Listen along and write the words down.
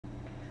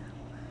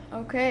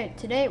Okay,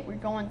 today we're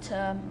going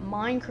to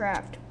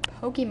Minecraft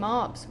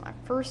Pokemobs, my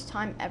first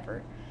time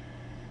ever.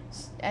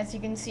 As you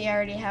can see, I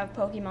already have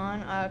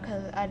Pokemon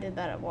because I did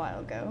that a while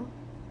ago.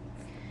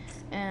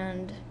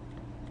 And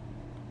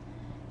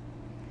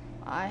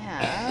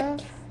I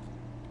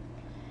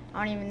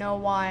don't even know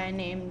why I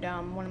named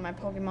one of my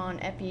Pokemon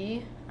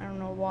Epi. I don't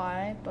know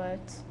why,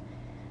 but it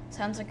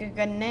sounds like a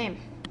good name.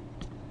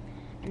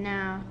 And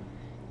now,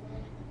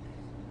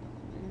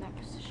 in that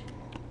position.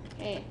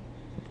 Okay.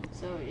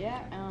 So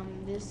yeah,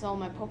 this is all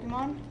my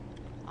Pokemon.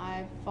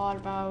 I've fought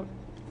about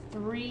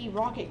 3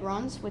 rocket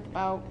runs with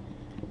about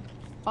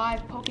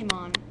 5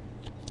 Pokemon.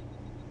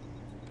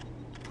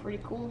 Pretty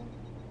cool.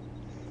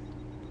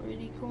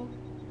 Pretty cool.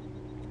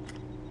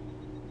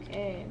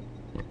 Okay.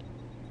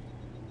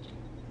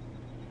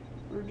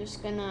 We're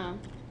just gonna...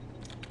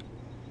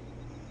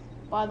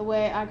 By the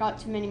way, I got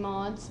too many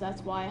mods.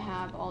 That's why I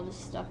have all this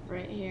stuff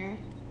right here.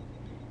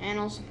 And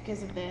also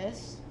because of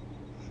this.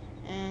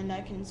 And I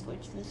can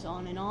switch this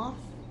on and off,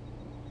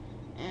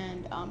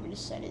 and I'm gonna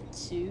set it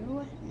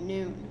to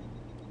noon.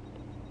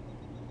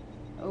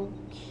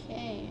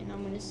 Okay, and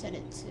I'm gonna set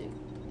it to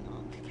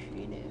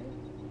non-creative.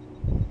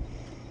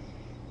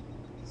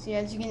 See,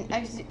 as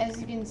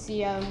you can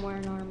see, I'm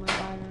wearing armor.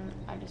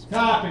 I just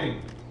Copy.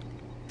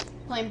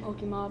 Playing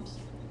Pokemobs.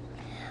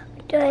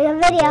 Doing a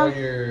video. All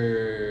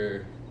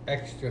your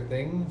extra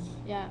things.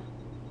 Yeah.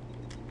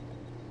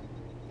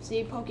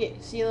 See,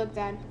 look,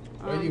 Dad.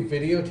 Are you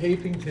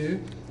videotaping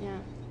too? Yeah.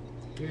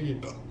 You're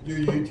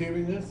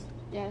YouTubing this?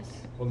 Yes.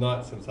 Well,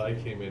 not since I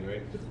came in,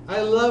 right?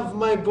 I love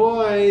my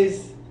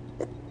boys.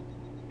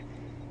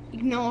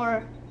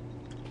 Ignore.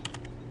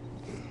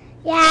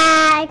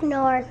 Yeah,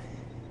 ignore.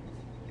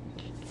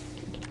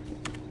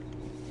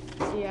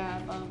 So you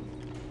have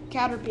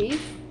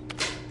Caterpie.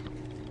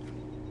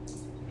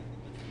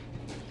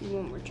 You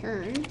won't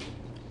return.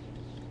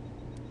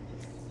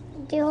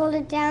 Do you hold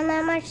it down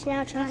that much?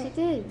 Now try.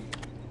 Yes,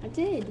 I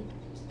did.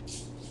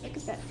 Look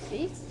at that.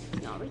 See?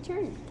 Not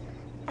return.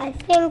 I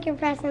think you're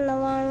pressing the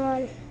wrong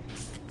one.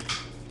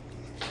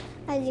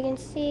 As you can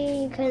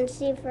see, you couldn't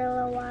see for a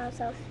little while,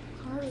 so.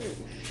 Carter,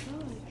 shush.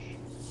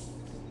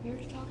 We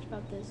already talked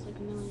about this like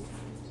a million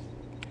times.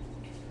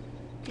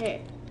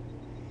 Okay.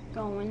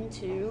 Going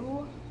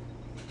to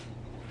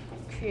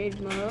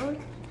creative mode.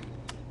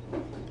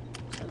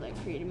 I like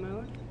creative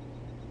mode.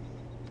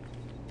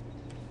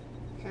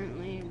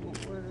 Currently it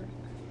won't work.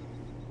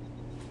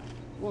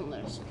 Won't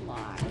let us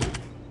fly.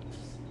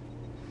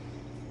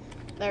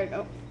 There we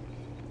go.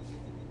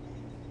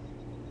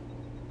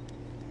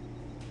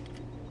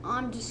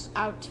 I'm just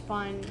out to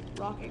find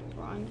rocket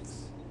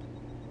grunts.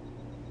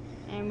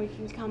 And we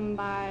can come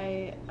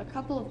by a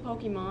couple of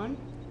Pokemon.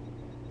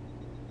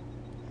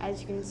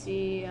 As you can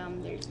see,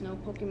 there's no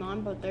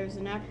Pokemon, but there's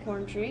an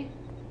acorn tree.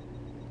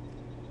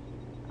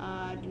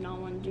 I do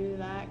not want to do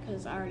that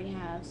because I already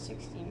have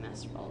 16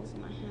 Master Balls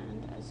in my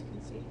hand, as you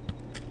can see.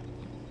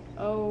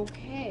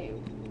 Okay,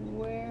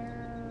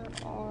 where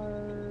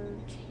are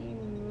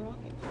Team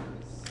Rocket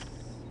ones?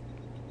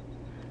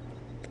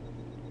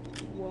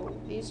 Whoa,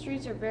 these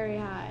trees are very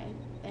high.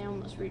 They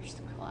almost reach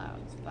the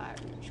clouds, if I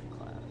reach the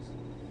clouds.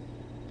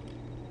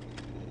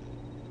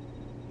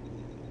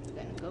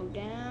 I'm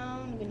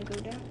gonna go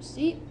down,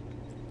 See?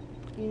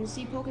 You can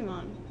see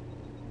Pokemon.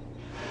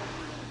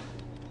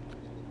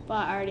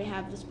 But I already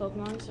have this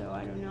Pokemon, so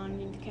I don't know I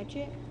need to catch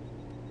it.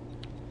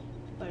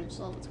 But it's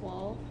level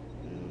 12.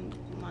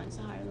 Mine's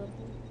a higher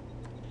level.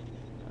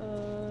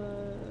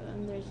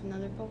 And there's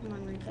another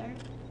Pokemon right there.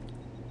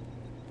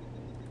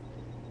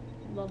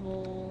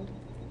 Level...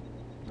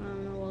 I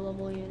don't know what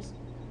level he is.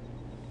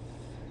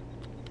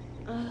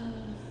 I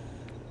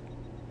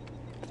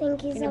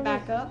think he's gonna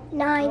back up?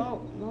 9.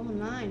 Oh, level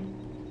 9.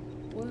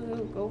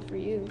 Woohoo, go for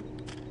you.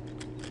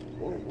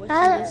 Whoa, what's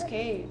in this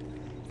cave?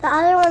 The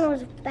other one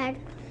was better.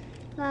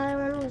 The other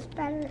one was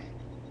better.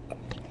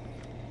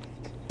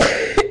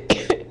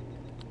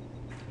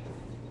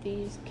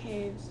 These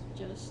caves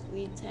just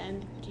lead to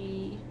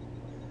empty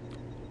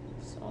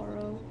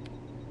sorrow.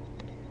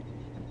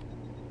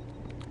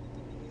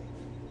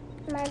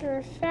 Matter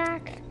of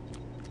fact.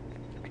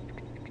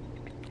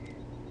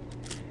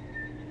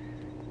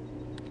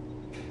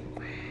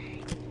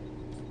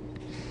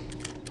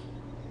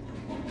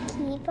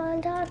 Keep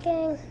on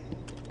talking.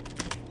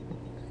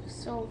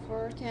 So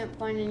far, can't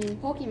find any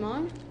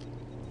Pokemon.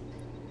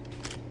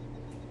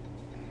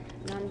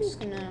 And I'm just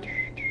gonna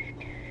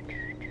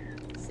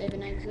save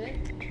and exit.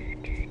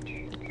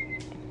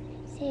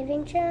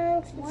 Saving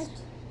chunks. What?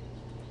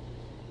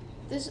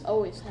 This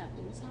always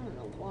happens. I don't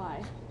know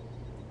why.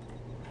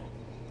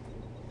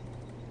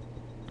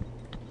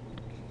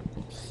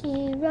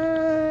 She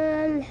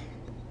run.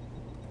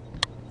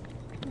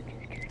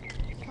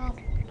 Stop.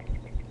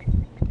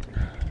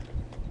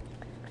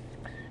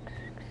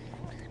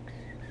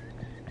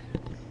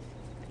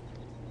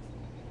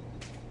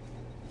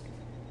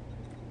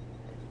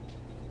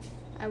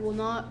 I will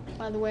not,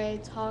 by the way,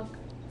 talk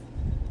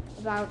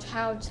about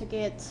how to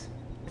get...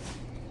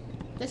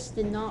 This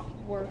did not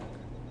work.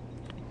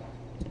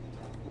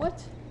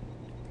 What?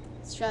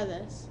 Let's try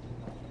this.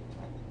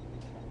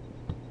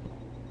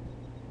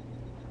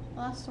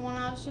 Well, that's the one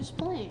I was just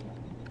playing.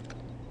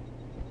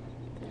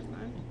 Never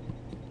mind.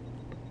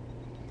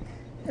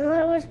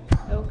 What was?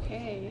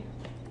 Okay.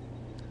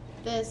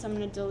 This I'm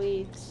gonna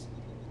delete.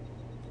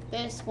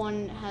 This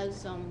one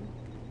has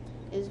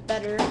is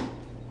better.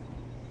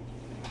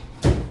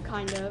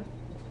 Kind of.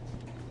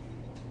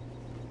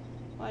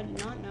 Oh, I did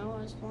not know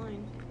I was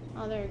flying.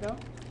 Oh, there you go.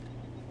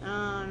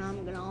 And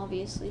I'm gonna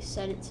obviously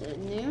set it to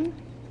noon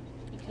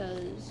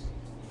because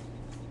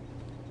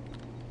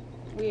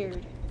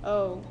weird.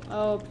 Oh,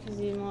 because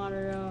the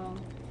water. Oh,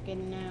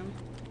 getting now.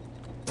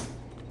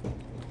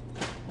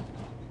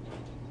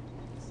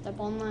 Step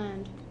on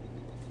land.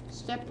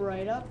 Step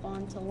right up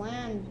onto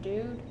land,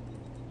 dude.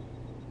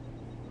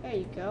 There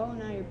you go.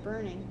 Now you're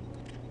burning.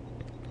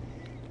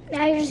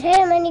 Now you just hit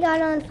him and he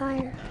got on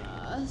fire.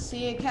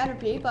 See a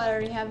Caterpie, but I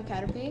already have a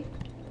Caterpie.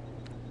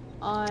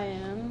 I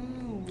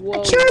am.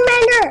 Whoa. A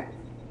Charmander!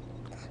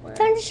 Where?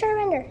 Found a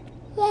Charmander.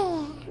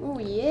 Yeah. Oh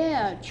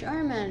yeah,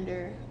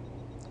 Charmander.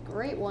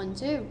 Great one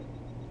too.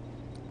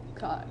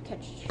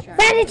 Catch Charmander.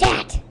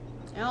 Rat-a-tat!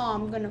 Now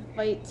I'm gonna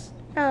fight.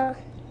 Oh.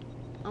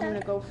 I'm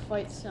gonna go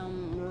fight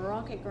some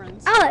rocket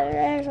grunts. Oh,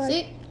 there's one.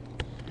 See?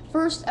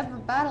 First ever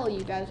battle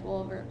you guys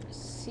will ever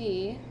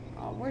see.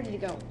 Oh, where did he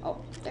go?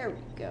 Oh, there we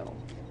go.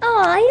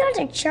 Oh,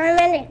 he got a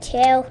Charmander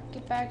too.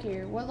 Get back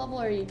here. What level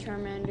are you,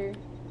 Charmander?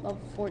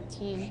 Level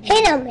 14.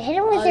 Hit him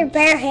with your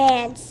bare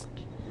hands.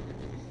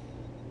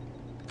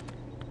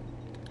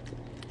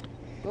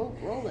 Go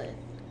roll it.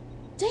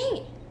 Dang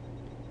it.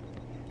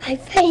 I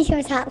bet he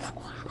was that low.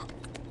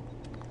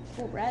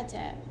 Oh,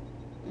 Rat-tat.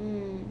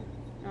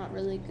 Not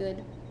really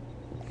good.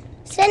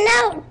 Send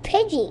out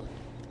Pidgey.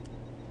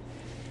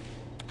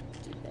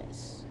 Do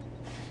this.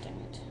 Dang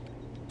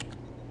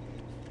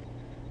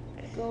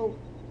it. Go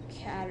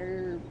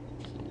Caterpie.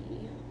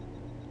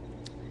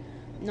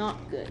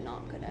 Not good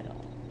at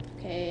all.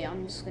 Okay,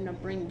 I'm just gonna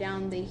bring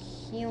down the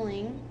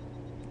healing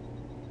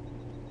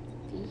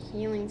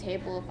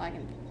table if I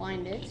can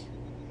find it.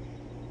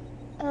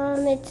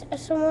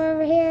 It's somewhere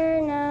over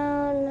here.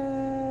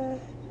 No.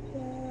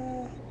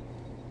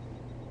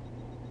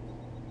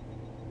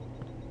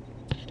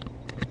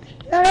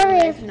 Not over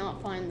I here.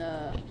 cannot find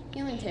the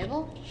healing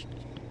table.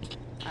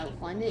 I will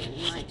find it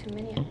in my 2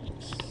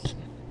 minutes.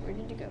 Where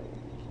did it go?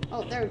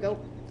 Oh, there we go.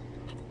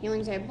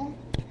 Healing table.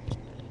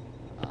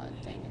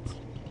 Dang it.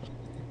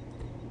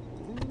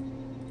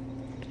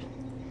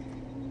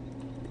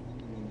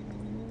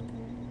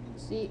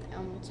 See,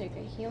 I'm gonna take a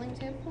healing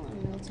table.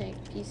 I'm gonna take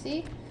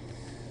PC.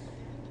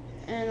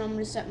 And I'm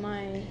gonna set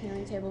my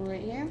healing table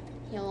right here.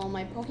 Heal all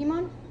my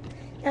Pokemon.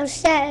 Now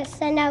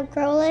send out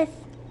Growlithe.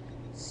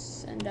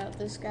 Send out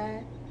this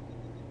guy.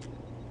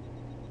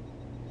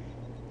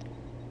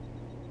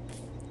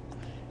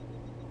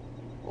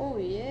 Oh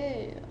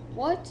yeah.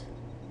 What?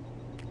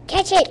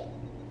 Catch it.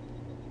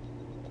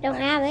 Don't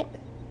have it,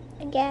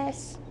 I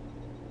guess.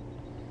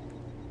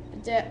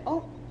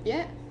 Oh,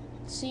 yeah.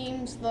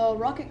 Seems the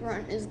rocket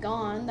grunt is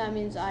gone. That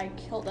means I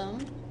killed him.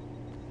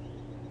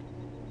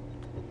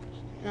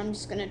 And I'm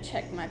just gonna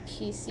check my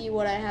PC,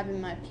 what I have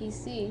in my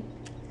PC.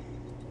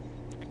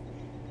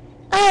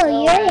 Oh, So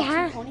you I already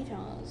have have. two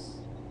Ponytails.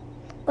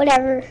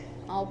 Whatever.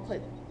 I'll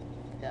put,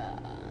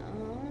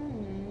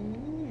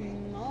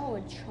 oh,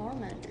 a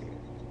Charmander.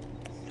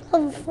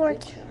 Level A good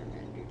 14.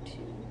 Charmander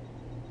too.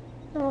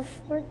 Level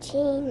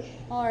 14.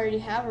 I already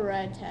have a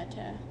Rat-tat,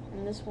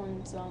 and this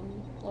one's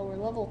lower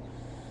level.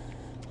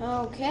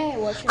 Okay,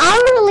 what should I'll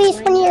I release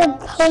bring one of your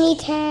out? I should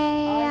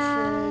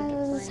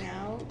ponytails. bring out.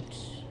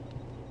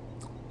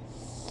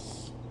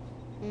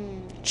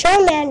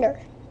 Charmander.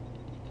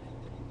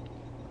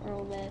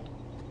 Roll that.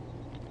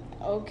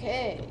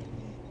 Okay.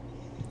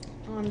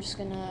 I'm just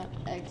gonna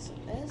exit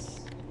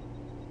this.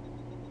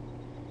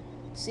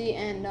 See,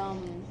 and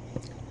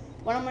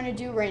what I'm gonna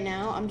do right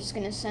now, I'm just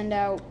gonna send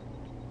out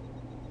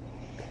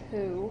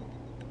who.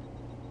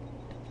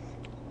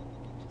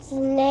 His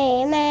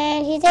name,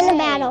 and he's in the Hey.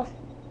 battle.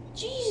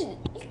 Jesus,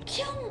 you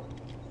killed him.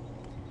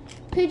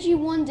 Pidgey,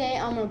 one day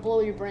I'm gonna blow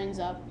your brains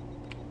up.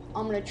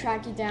 I'm gonna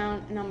track you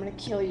down and I'm gonna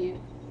kill you.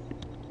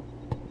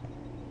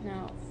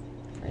 No.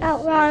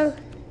 Oh, wrong.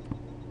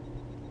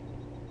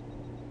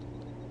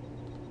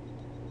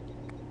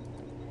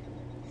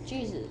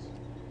 Jesus.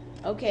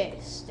 Okay,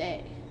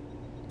 stay.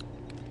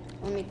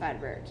 Let me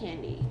find rare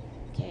candy.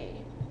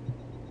 Okay.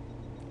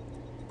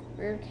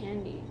 Rare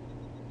candy.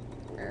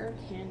 Rare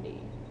candy.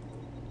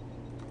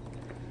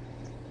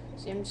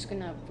 See, I'm just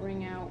gonna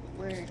bring out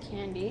rare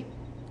candy.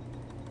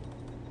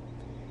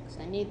 Because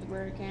I need the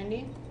rare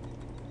candy.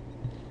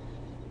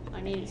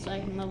 I need it so I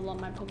can level up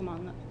my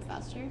Pokemon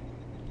faster.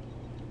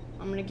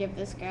 I'm gonna give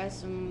this guy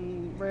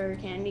some rare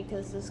candy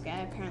because this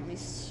guy apparently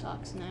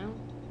sucks now.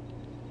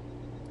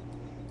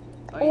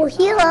 Oh, he's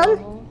heal not him.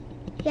 level.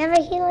 You have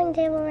a healing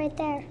table right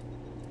there.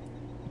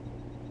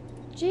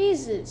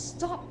 Jesus,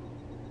 stop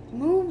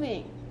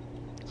moving.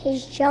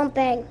 He's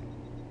jumping.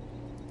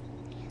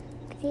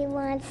 He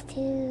wants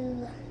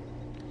to.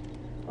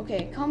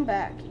 Okay, come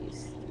back, you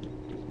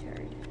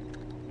retard.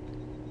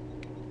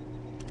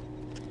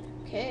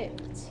 Okay,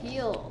 let's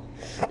heal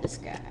this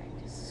guy,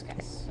 because this guy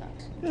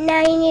sucks.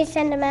 Now you need to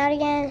send him out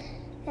again,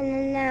 and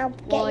then now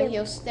get Well, your...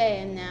 he'll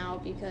stay in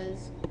now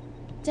because...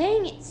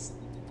 Dang it,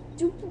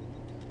 stupid.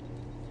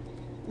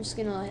 I'm just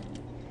gonna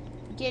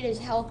get his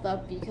health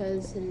up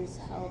because his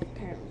health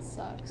apparently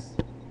sucks.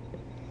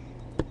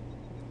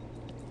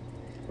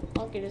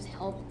 I'll get his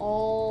health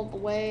all the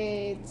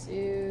way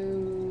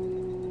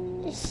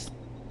to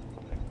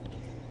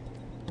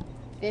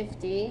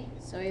 50,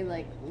 so he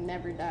like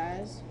never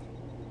dies.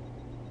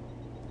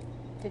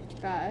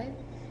 55.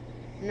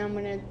 And I'm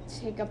gonna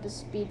take up his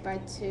speed by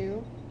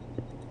 2.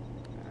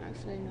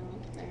 Actually, no,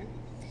 there.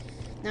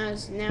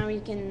 Now he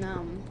can,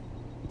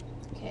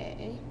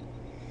 okay.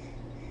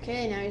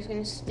 Okay, now he's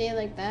gonna stay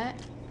like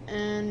that.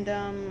 And,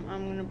 I'm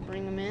gonna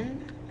bring him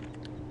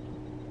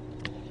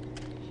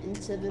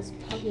into this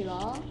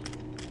Pokeball,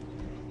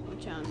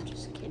 which I'm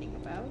just kidding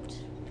about.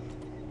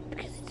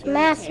 It's a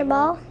Master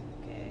Ball.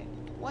 Okay,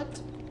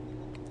 what?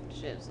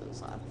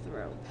 Jesus, I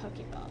throw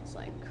Pokeballs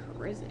like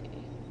crazy.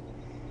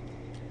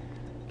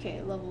 Okay,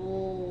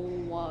 level,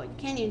 well, you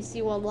can't even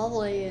see what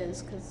level he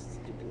is because it's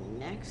stupid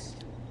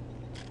next.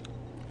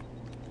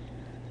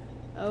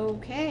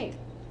 Okay,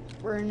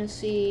 we're gonna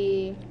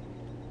see,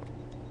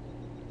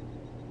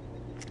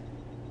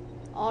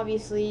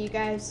 obviously you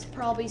guys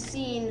probably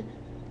seen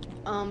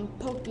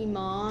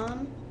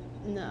Pokemon,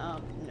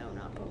 no,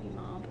 not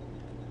Pokemon.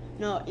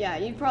 No, yeah,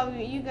 you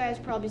guys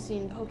probably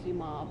seen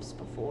Pokemobs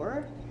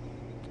before,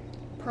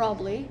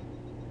 probably,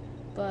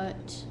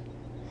 but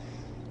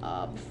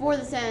before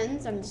this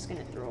ends, I'm just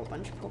gonna throw a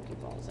bunch of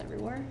Pokeballs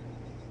everywhere.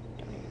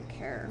 Don't even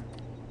care.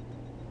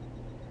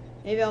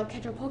 Maybe I'll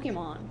catch a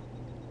Pokemon.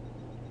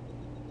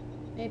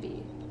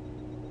 Maybe.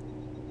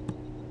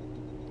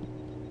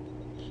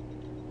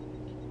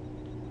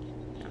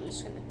 I'm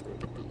just gonna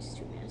throw these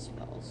 2 Master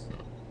Balls.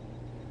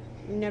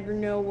 You never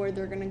know where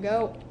they're gonna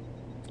go.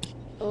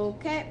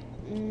 Okay.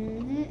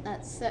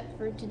 That's set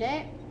for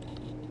today.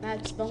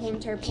 That's the whole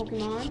entire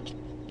Pokemon.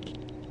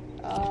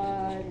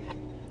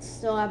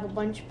 Still have a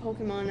bunch of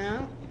Pokemon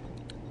out.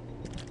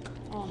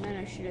 Oh man,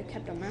 I should have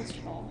kept a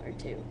Master Ball or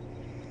 2.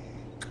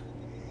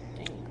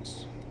 Dang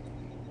it.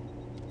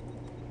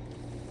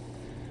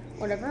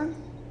 Whatever.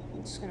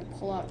 I'm just gonna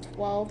pull out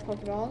 12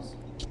 Pokeballs.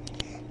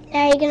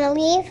 Now you're gonna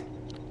leave?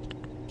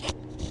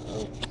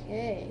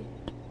 Okay.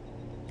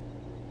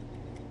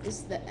 This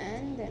is the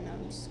end, and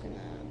I'm just gonna...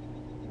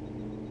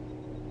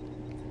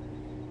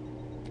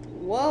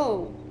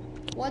 Whoa!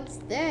 What's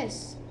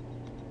this?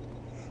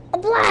 A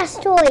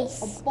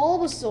Blastoise. A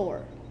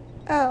Bulbasaur.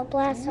 Oh,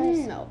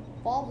 Blastoise. No,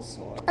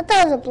 Bulbasaur. I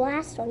thought it was a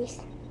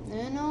Blastoise.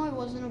 No, it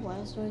wasn't a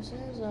Blastoise. It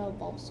was a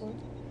Bulbasaur.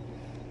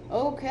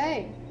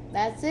 Okay,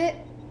 that's it.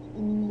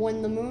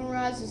 When the moon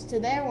rises to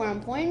there, where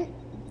I'm pointing,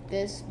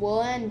 this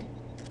will end.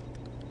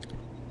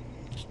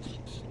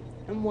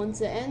 And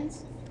once it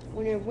ends,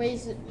 when it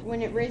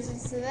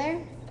raises to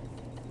there,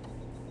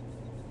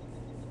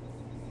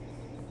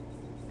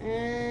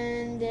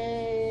 and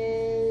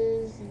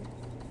is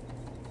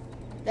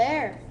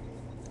there.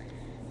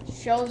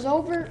 Show's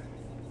over.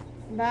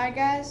 Bye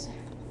guys.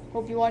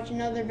 Hope you watch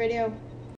another video.